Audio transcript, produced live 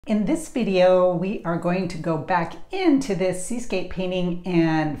In this video, we are going to go back into this seascape painting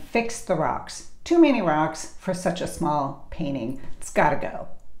and fix the rocks. Too many rocks for such a small painting. It's gotta go.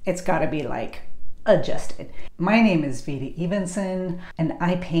 It's gotta be like adjusted. My name is Vita Evenson and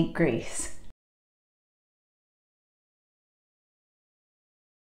I paint grease.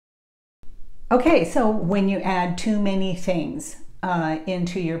 Okay, so when you add too many things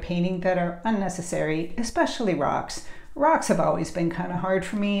into your painting that are unnecessary, especially rocks. Rocks have always been kind of hard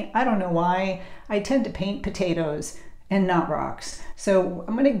for me. I don't know why. I tend to paint potatoes and not rocks. So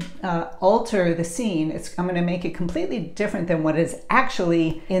I'm going to alter the scene. I'm going to make it completely different than what is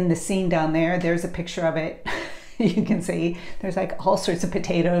actually in the scene down there. There's a picture of it. You can see there's like all sorts of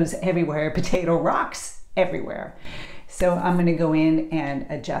potatoes everywhere, potato rocks everywhere. So I'm going to go in and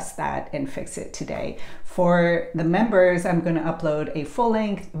adjust that and fix it today. For the members, I'm going to upload a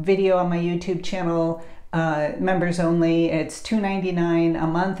full-length video on my YouTube channel. Members only. It's $2.99 a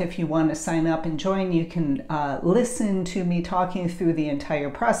month. If you want to sign up and join, you can listen to me talking through the entire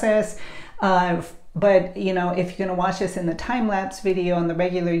process. But you know, if you're going to watch this in the time-lapse video on the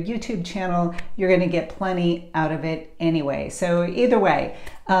regular YouTube channel, you're going to get plenty out of it anyway. So either way,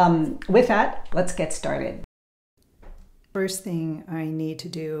 with that, let's get started. First thing I need to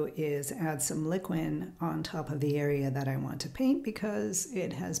do is add some liquid on top of the area that I want to paint because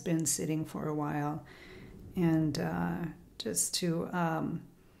it has been sitting for a while. And just to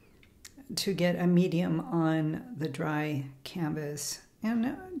get a medium on the dry canvas,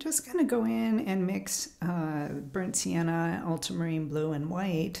 and just gonna go in and mix burnt sienna, ultramarine blue, and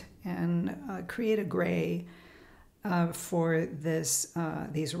white, and create a gray for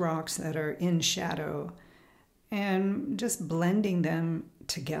these rocks that are in shadow, and just blending them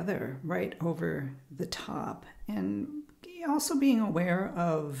together right over the top, and also being aware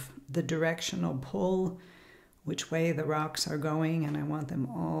of the directional pull, which way the rocks are going, and I want them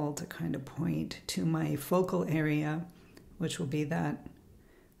all to kind of point to my focal area, which will be that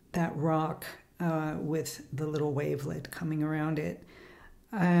rock with the little wavelet coming around it,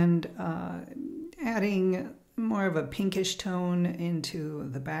 and adding more of a pinkish tone into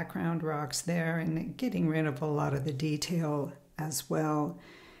the background rocks there, and getting rid of a lot of the detail as well.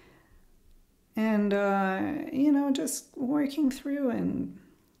 And you know, just working through and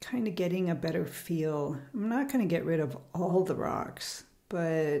kind of getting a better feel. I'm not going to get rid of all the rocks,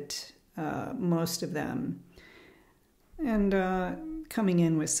 but most of them. And coming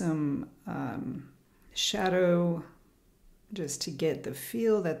in with some shadow, just to get the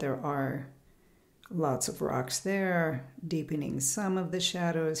feel that there are lots of rocks there, deepening some of the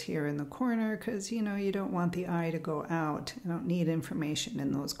shadows here in the corner, because you know, you don't want the eye to go out. You don't need information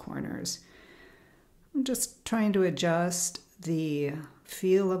in those corners. I'm just trying to adjust the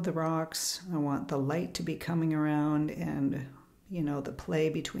feel of the rocks. I want the light to be coming around, and you know, the play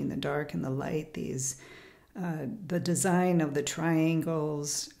between the dark and the light, the design of the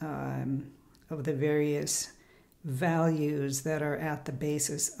triangles, of the various values that are at the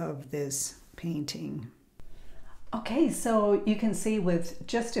basis of this painting. Okay, so you can see with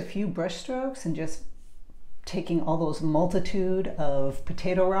just a few brush strokes and just taking all those multitude of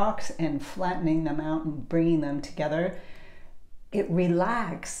potato rocks and flattening them out and bringing them together, it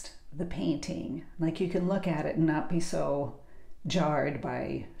relaxed the painting. Like, you can look at it and not be so jarred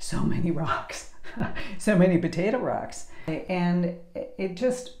by so many rocks, so many potato rocks. And it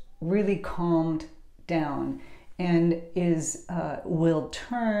just really calmed down and will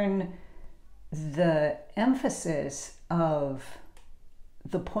turn the emphasis of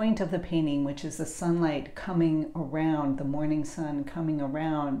the point of the painting, which is the sunlight coming around, the morning sun coming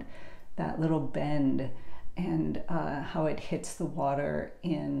around that little bend, and how it hits the water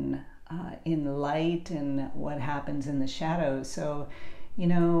in light and what happens in the shadows. So, you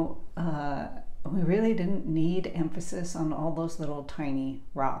know, we really didn't need emphasis on all those little tiny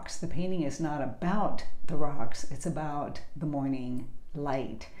rocks. The painting is not about the rocks, it's about the morning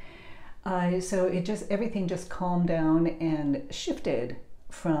light. So everything just calmed down and shifted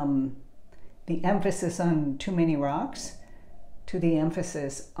from the emphasis on too many rocks to the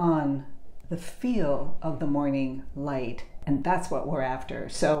emphasis on the feel of the morning light. And that's what we're after.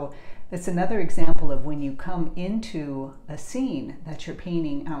 So that's another example of when you come into a scene that you're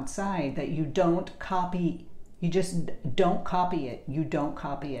painting outside, that you don't copy, you just don't copy it. You don't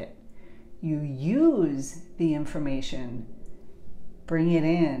copy it. You use the information, bring it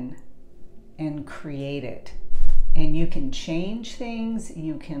in, and create it. And you can change things,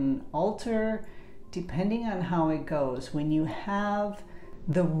 you can alter depending on how it goes. When you have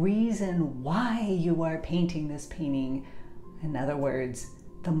the reason why you are painting this painting, in other words,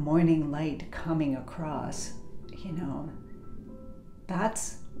 the morning light coming across, you know,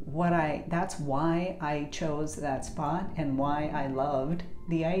 that's that's why I chose that spot and why I loved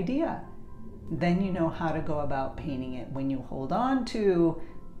the idea. Then you know how to go about painting it when you hold on to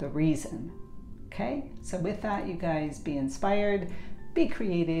the reason. Okay, so with that, you guys, be inspired, be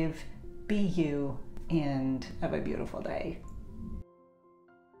creative, be you, and have a beautiful day.